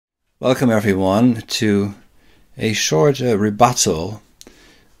Welcome everyone to a short rebuttal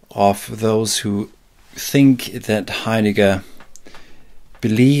of those who think that Heidegger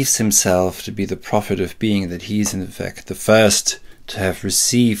believes himself to be the prophet of being, that he is in fact the first to have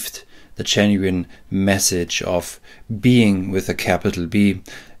received the genuine message of being with a capital B,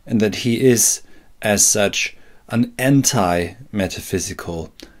 and that he is as such an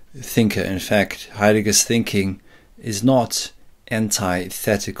anti-metaphysical thinker. In fact, Heidegger's thinking is not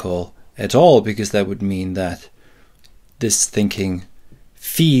antithetical at all, because that would mean that this thinking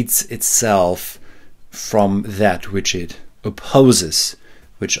feeds itself from that which it opposes,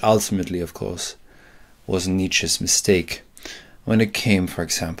 which ultimately, of course, was Nietzsche's mistake when it came, for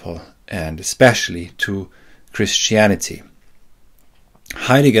example, and especially to Christianity.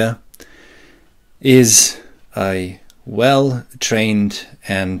 Heidegger is a well-trained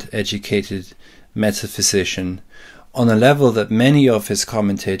and educated metaphysician on a level that many of his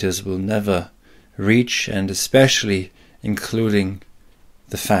commentators will never reach, and especially including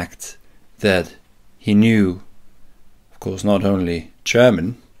the fact that he knew, of course, not only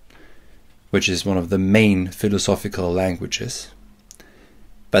German, which is one of the main philosophical languages,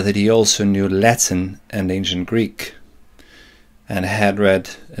 but that he also knew Latin and ancient Greek, and had read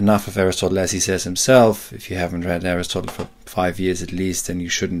enough of Aristotle, as he says himself. If you haven't read Aristotle for 5 years at least, then you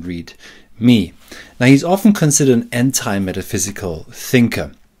shouldn't read me. Now, he's often considered an anti-metaphysical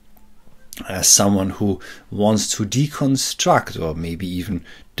thinker, as someone who wants to deconstruct or maybe even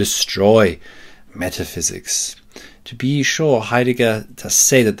destroy metaphysics. To be sure, Heidegger does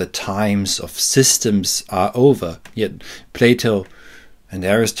say that the times of systems are over, yet Plato and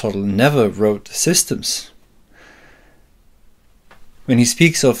Aristotle never wrote systems. When he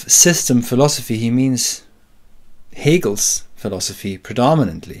speaks of system philosophy, he means Hegel's philosophy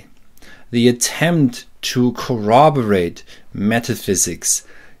predominantly. The attempt to corroborate metaphysics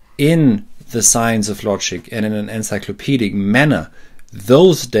in the science of logic and in an encyclopedic manner,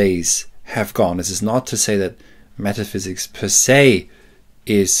 those days have gone. This is not to say that metaphysics per se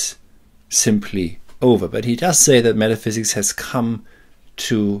is simply over, but he does say that metaphysics has come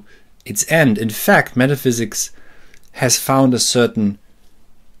to its end. In fact, metaphysics has found a certain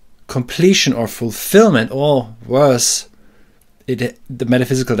completion or fulfillment, or worse, the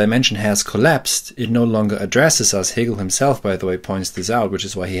metaphysical dimension has collapsed. It no longer addresses us. Hegel himself, by the way, points this out, which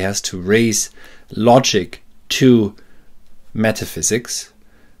is why he has to raise logic to metaphysics.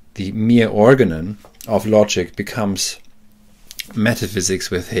 The mere organon of logic becomes metaphysics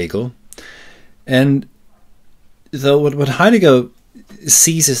with Hegel. And though what Heidegger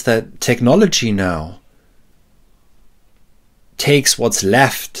sees is that technology now takes what's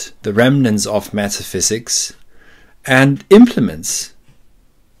left, the remnants of metaphysics, and implements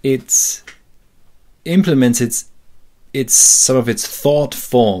some of its thought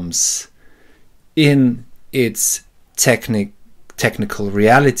forms in its technical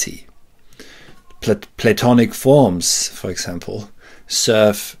reality. Platonic forms, for example,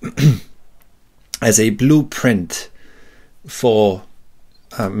 serve as a blueprint for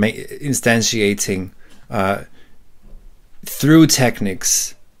instantiating through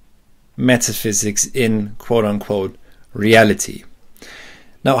techniques metaphysics in quote-unquote reality.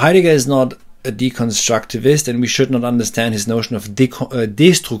 Now, Heidegger is not a deconstructivist, and we should not understand his notion of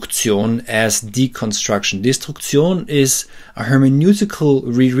destruction as deconstruction. Destruction is a hermeneutical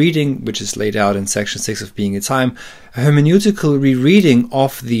rereading, which is laid out in section 6 of Being a Time, a hermeneutical rereading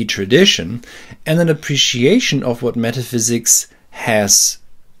of the tradition and an appreciation of what metaphysics has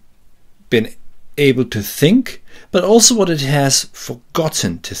been able to think, but also what it has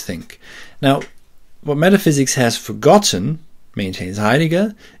forgotten to think. Now, what metaphysics has forgotten, maintains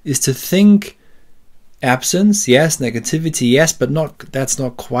Heidegger, is to think absence, yes, negativity, yes, but that's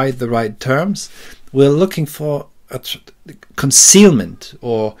not quite the right terms. We're looking for a concealment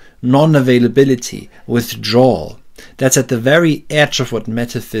or non-availability, withdrawal. That's at the very edge of what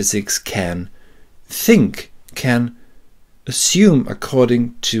metaphysics can think, can assume,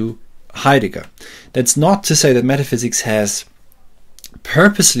 according to Heidegger. That's not to say that metaphysics has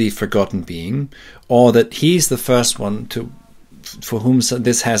purposely forgotten being, or that he's the first one for whom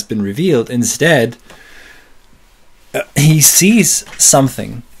this has been revealed. Instead, he sees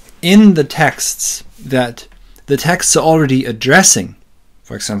something in the texts that the texts are already addressing.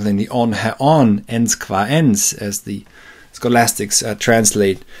 For example, in the on ens qua ens, as the scholastics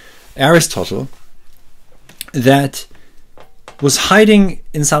translate Aristotle, that was hiding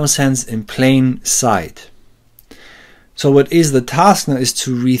in some sense in plain sight. So what is the task now is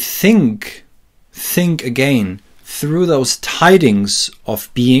to think again through those tidings of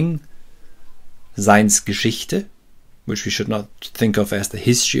being, Seinsgeschichte, which we should not think of as the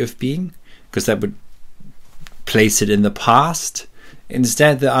history of being, because that would place it in the past.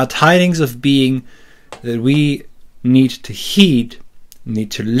 Instead, there are tidings of being that we need to heed,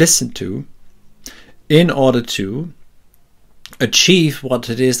 need to listen to, in order to achieve what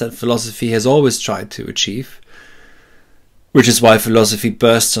it is that philosophy has always tried to achieve, which is why philosophy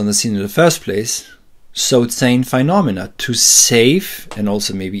bursts on the scene in the first place, sozusagen phenomena, to save and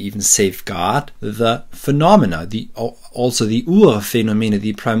also maybe even safeguard the phenomena, also the Urphänomene,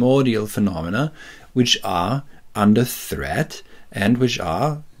 the primordial phenomena, which are under threat and which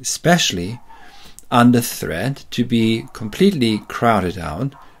are especially under threat to be completely crowded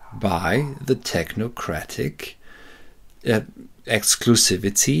out by the technocratic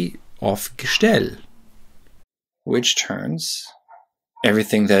exclusivity of Gestell, which turns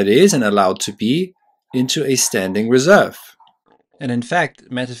everything that is and allowed to be into a standing reserve. And in fact,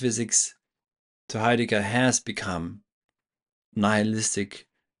 metaphysics to Heidegger has become nihilistic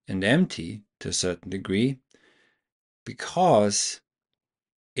and empty to a certain degree because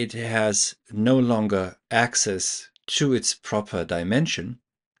it has no longer access to its proper dimension.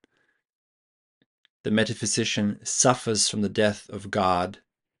 The metaphysician suffers from the death of God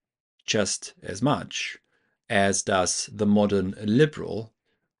just as much as does the modern liberal,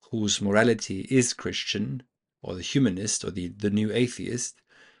 whose morality is Christian, or the humanist, or the new atheist,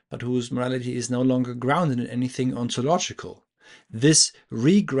 but whose morality is no longer grounded in anything ontological. This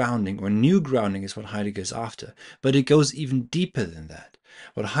regrounding or new grounding is what Heidegger is after, but it goes even deeper than that.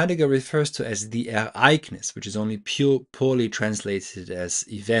 What Heidegger refers to as the Ereignis, which is only poorly translated as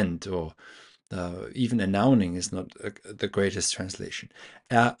event, or even announcing is not the greatest translation.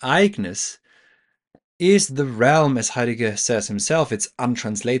 Ereignis is the realm, as Heidegger says himself, it's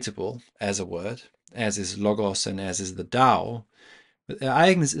untranslatable as a word, as is logos and as is the Tao. But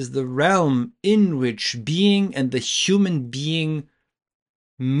Ereignis is the realm in which being and the human being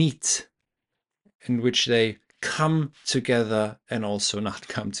meet, in which they come together and also not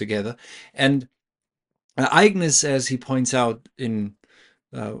come together. And Ereignis, as he points out in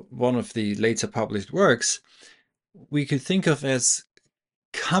one of the later published works, we could think of as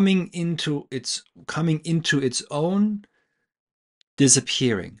coming into its own,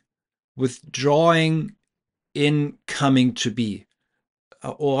 disappearing, withdrawing in coming to be,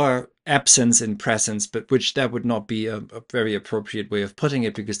 or absence in presence, but which that would not be a very appropriate way of putting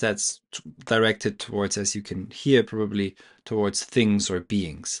it, because that's directed towards, as you can hear, probably towards things or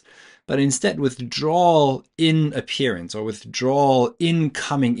beings. But instead, withdrawal in appearance, or withdrawal in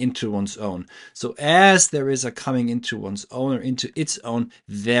coming into one's own. So as there is a coming into one's own, or into its own,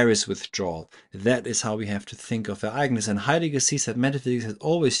 there is withdrawal. That is how we have to think of Ereignis. And Heidegger sees that metaphysics has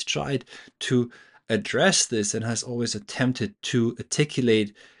always tried to address this and has always attempted to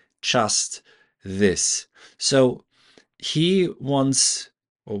articulate just this. So he wants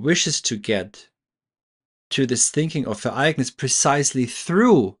or wishes to get to this thinking of Ereignis precisely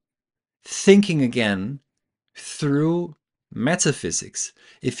through thinking again through metaphysics.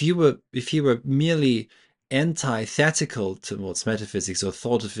 If he were merely antithetical towards metaphysics, or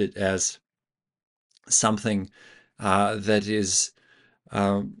thought of it as something that is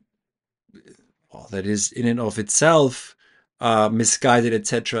in and of itself misguided,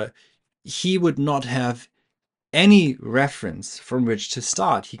 etc., he would not have any reference from which to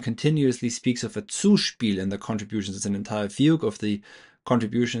start. He continuously speaks of a Zuspiel in the contributions. It's an entire fugue of the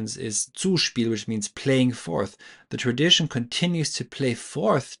contributions is Zuspiel, which means playing forth. The tradition continues to play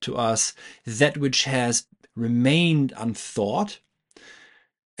forth to us that which has remained unthought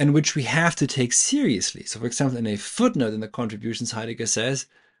and which we have to take seriously. So, for example, in a footnote in the contributions, Heidegger says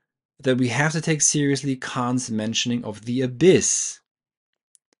that we have to take seriously Kant's mentioning of the abyss,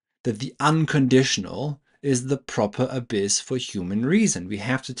 that the unconditional is the proper abyss for human reason. We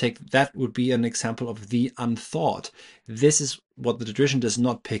have to take, that would be an example of the unthought. This is what the tradition does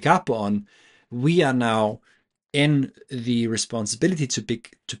not pick up on. We are now in the responsibility to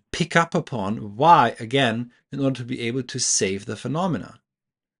pick up upon. Why? Again, in order to be able to save the phenomena,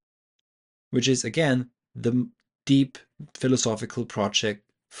 which is again the deep philosophical project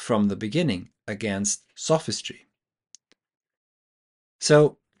from the beginning against sophistry.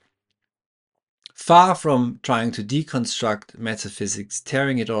 So, far from trying to deconstruct metaphysics,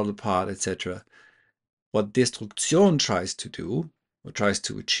 tearing it all apart, etc., what Destruktion tries to do, or tries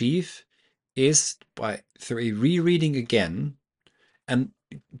to achieve, is through a rereading again, and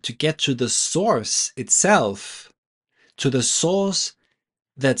to get to the source itself, to the source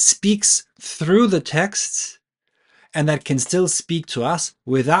that speaks through the texts, and that can still speak to us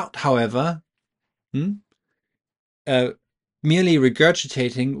without, however, merely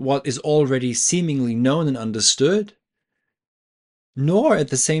regurgitating what is already seemingly known and understood, nor at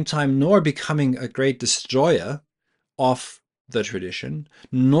the same time, nor becoming a great destroyer of the tradition,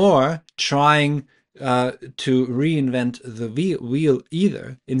 nor trying to reinvent the wheel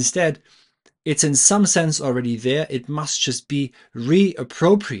either. Instead, it's in some sense already there. It must just be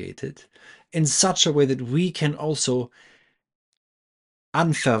reappropriated in such a way that we can also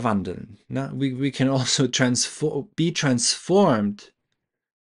anverwandeln. We can also be transformed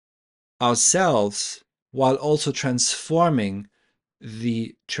ourselves while also transforming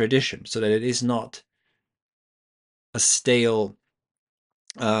the tradition so that it is not a stale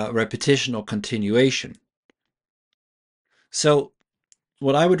repetition or continuation. So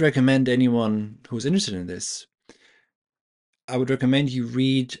what I would recommend anyone who's interested in this, I would recommend you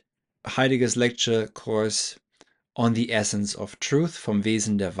read Heidegger's lecture course on the essence of truth vom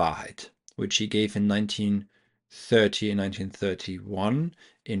Wesen der Wahrheit, which he gave in 1930 and 1931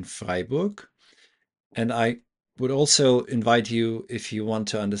 in Freiburg. And I would also invite you, if you want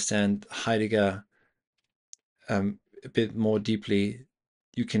to understand Heidegger a bit more deeply,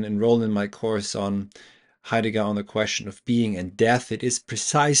 you can enroll in my course on Heidegger on the question of being and death. It is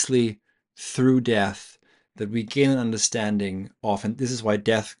precisely through death that we gain an understanding of, and this is why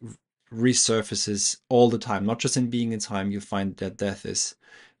death resurfaces all the time, not just in Being and Time. You find that death is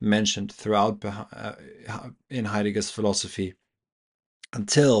mentioned throughout in Heidegger's philosophy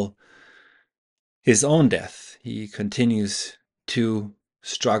until his own death. He continues to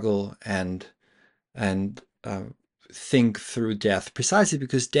struggle and think through death, precisely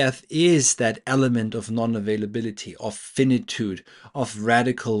because death is that element of non-availability, of finitude, of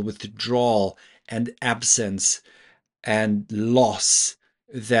radical withdrawal and absence and loss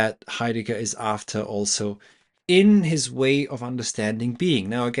that Heidegger is after also in his way of understanding being.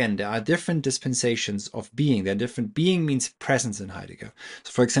 Now, again, there are different dispensations of being. There are different. Being means presence in Heidegger.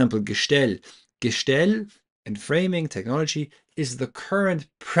 So, for example, Gestell. Gestell in framing technology is the current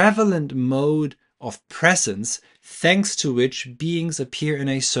prevalent mode of presence, thanks to which beings appear in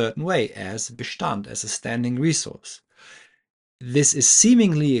a certain way, as Bestand, as a standing resource. This is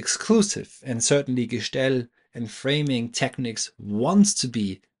seemingly exclusive, and certainly Gestell and framing techniques wants to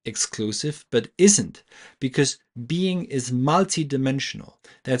be exclusive, but isn't, because being is multidimensional.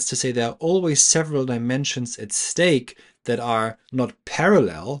 That's to say, there are always several dimensions at stake that are not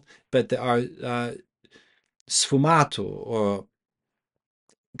parallel, but they are sfumato, or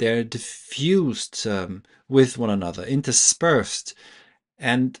they're diffused with one another, interspersed.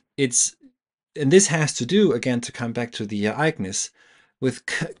 And this has to do, again, to come back to the Ereignis, with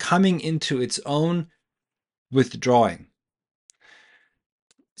coming into its own withdrawing.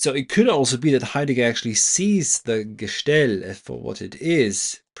 So it could also be that Heidegger actually sees the Gestell for what it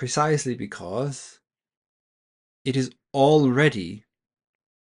is, precisely because it is already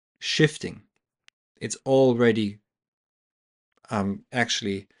shifting. It's already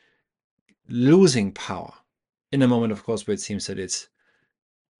actually losing power in a moment, of course, where it seems that it's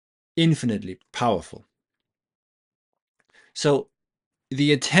infinitely powerful. So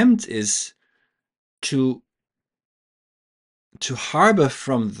the attempt is to harbor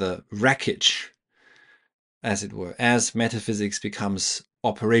from the wreckage, as it were, as metaphysics becomes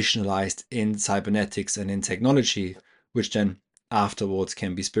operationalized in cybernetics and in technology, which then afterwards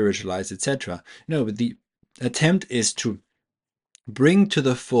can be spiritualized, etc. No, but the attempt is to bring to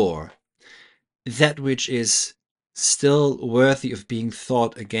the fore that which is still worthy of being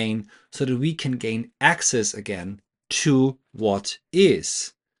thought again, so that we can gain access again to what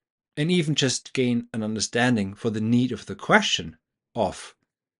is, and even just gain an understanding for the need of the question of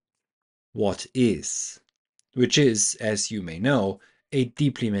what is, which is, as you may know, a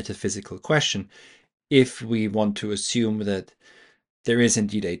deeply metaphysical question, if we want to assume that there is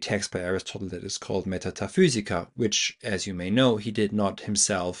indeed a text by Aristotle that is called Metaphysics, which, as you may know, he did not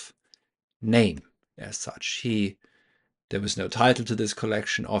himself name as such. There was no title to this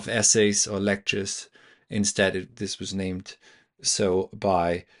collection of essays or lectures. Instead, this was named so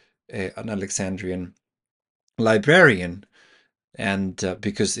by an Alexandrian librarian, and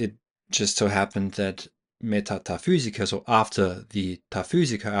because it just so happened that Metaphysics, so after the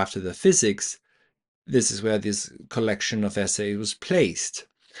Taphysica, after the physics, this is where this collection of essays was placed.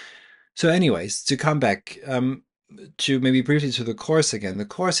 So anyways, to come back to maybe briefly to the course again, the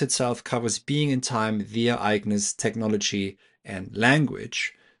course itself covers being and time via Ereignis, technology, and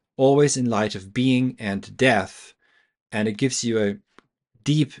language, always in light of being and death, and it gives you a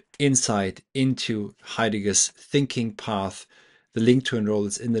deep insight into Heidegger's thinking path. The link to enroll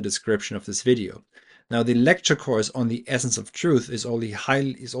is in the description of this video. Now, the lecture course on the essence of truth is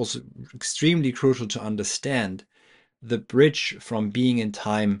also extremely crucial to understand the bridge from being in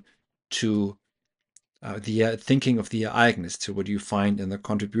time to the thinking of the Ereignis, to what you find in the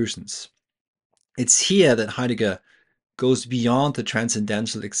contributions. It's here that Heidegger goes beyond the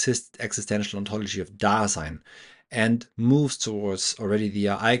transcendental existential ontology of Dasein and moves towards already the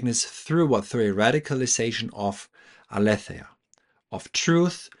Ereignis through a radicalization of aletheia, of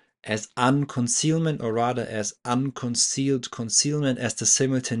truth as unconcealment, or rather as unconcealed concealment, as the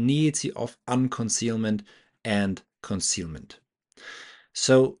simultaneity of unconcealment and concealment.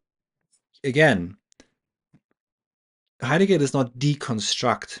 So again, Heidegger does not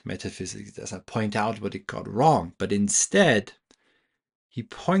deconstruct metaphysics, does not point out what it got wrong, but instead he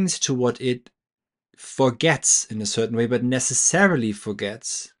points to what it forgets in a certain way, but necessarily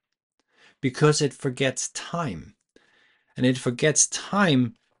forgets because it forgets time. And it forgets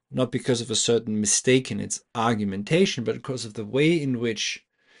time not because of a certain mistake in its argumentation, but because of the way in which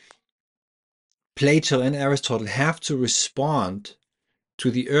Plato and Aristotle have to respond to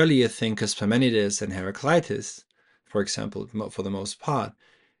the earlier thinkers, Parmenides and Heraclitus, for example, for the most part,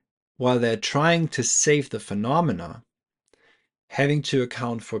 while they're trying to save the phenomena, having to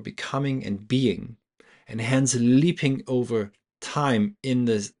account for becoming and being, and hence leaping over time in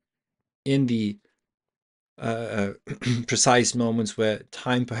the precise moments where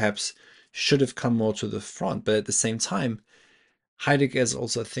time perhaps should have come more to the front. But at the same time, Heidegger is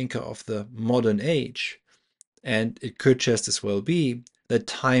also a thinker of the modern age, and it could just as well be that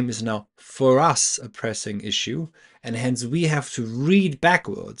time is now for us a pressing issue, and hence we have to read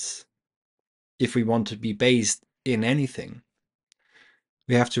backwards if we want to be based in anything.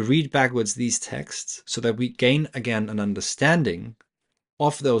 We have to read backwards these texts so that we gain again an understanding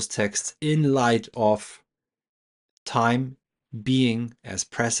of those texts in light of time, being as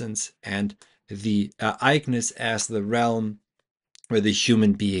presence, and the Ereignis as the realm where the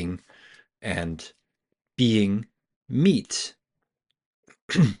human being and being meet.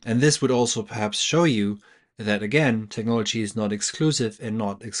 And this would also perhaps show you that, again, technology is not exclusive and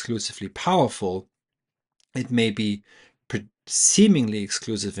not exclusively powerful. It may be seemingly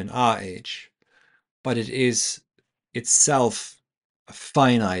exclusive in our age, but it is itself a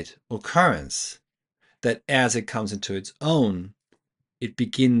finite occurrence that as it comes into its own, it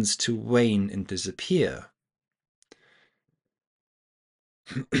begins to wane and disappear.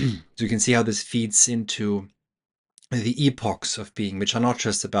 So you can see how this feeds into the epochs of being, which are not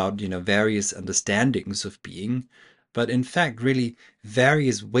just about, various understandings of being, but in fact, really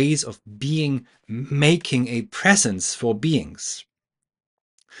various ways of being making a presence for beings.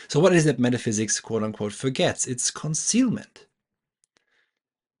 So what is it metaphysics, quote unquote, forgets? It's concealment.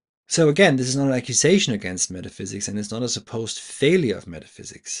 So again, this is not an accusation against metaphysics, and it's not a supposed failure of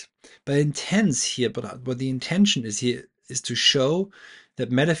metaphysics. But what the intention is here is to show that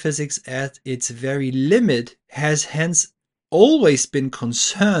metaphysics at its very limit has hence always been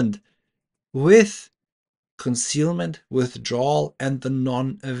concerned with concealment, withdrawal, and the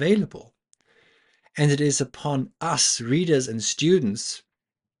non-available. And it is upon us, readers and students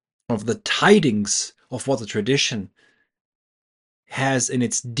of the tidings of what the tradition has in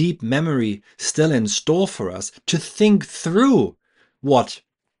its deep memory still in store for us, to think through what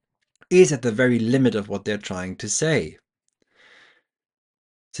is at the very limit of what they're trying to say.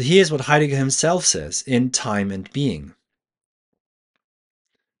 So here's what Heidegger himself says in Time and Being,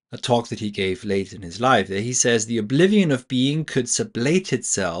 a talk that he gave late in his life. There he says, the oblivion of being could sublate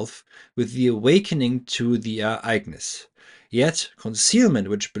itself with the awakening to the Ereignis. Yet concealment,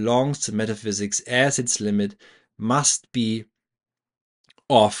 which belongs to metaphysics as its limit, must be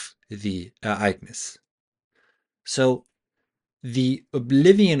of the Ereignis. So the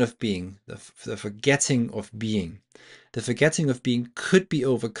oblivion of being, the forgetting of being, could be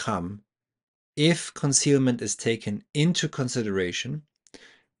overcome if concealment is taken into consideration,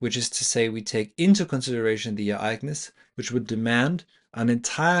 which is to say we take into consideration the Ereignis, which would demand an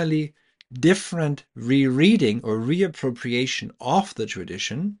entirely different rereading or reappropriation of the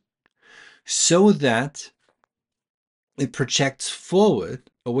tradition, so that it projects forward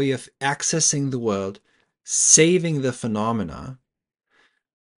a way of accessing the world, saving the phenomena,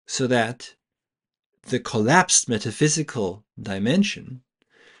 so that the collapsed metaphysical dimension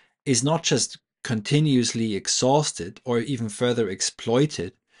is not just continuously exhausted or even further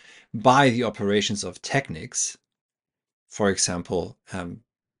exploited by the operations of techniques, for example,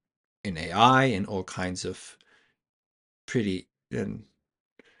 in AI and all kinds of pretty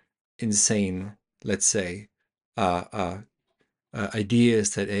insane, let's say,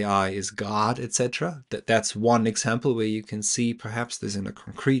 ideas that AI is God, etc. That's one example where you can see perhaps this in a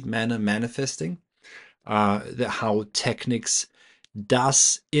concrete manner manifesting, how techniques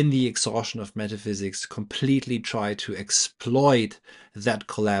does, in the exhaustion of metaphysics, completely try to exploit that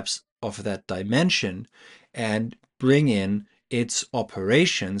collapse of that dimension and bring in its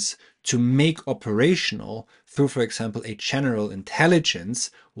operations to make operational through, for example, a general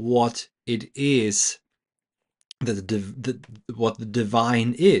intelligence, what it is what the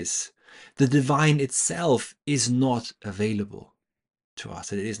divine is. The divine itself is not available to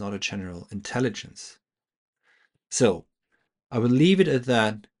us. It is not a general intelligence. So I will leave it at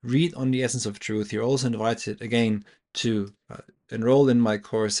that. Read on the essence of truth. You're also invited again to enroll in my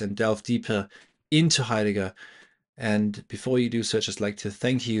course and delve deeper into Heidegger. And before you do so, I'd just like to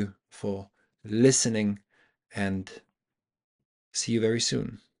thank you for listening and see you very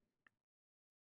soon.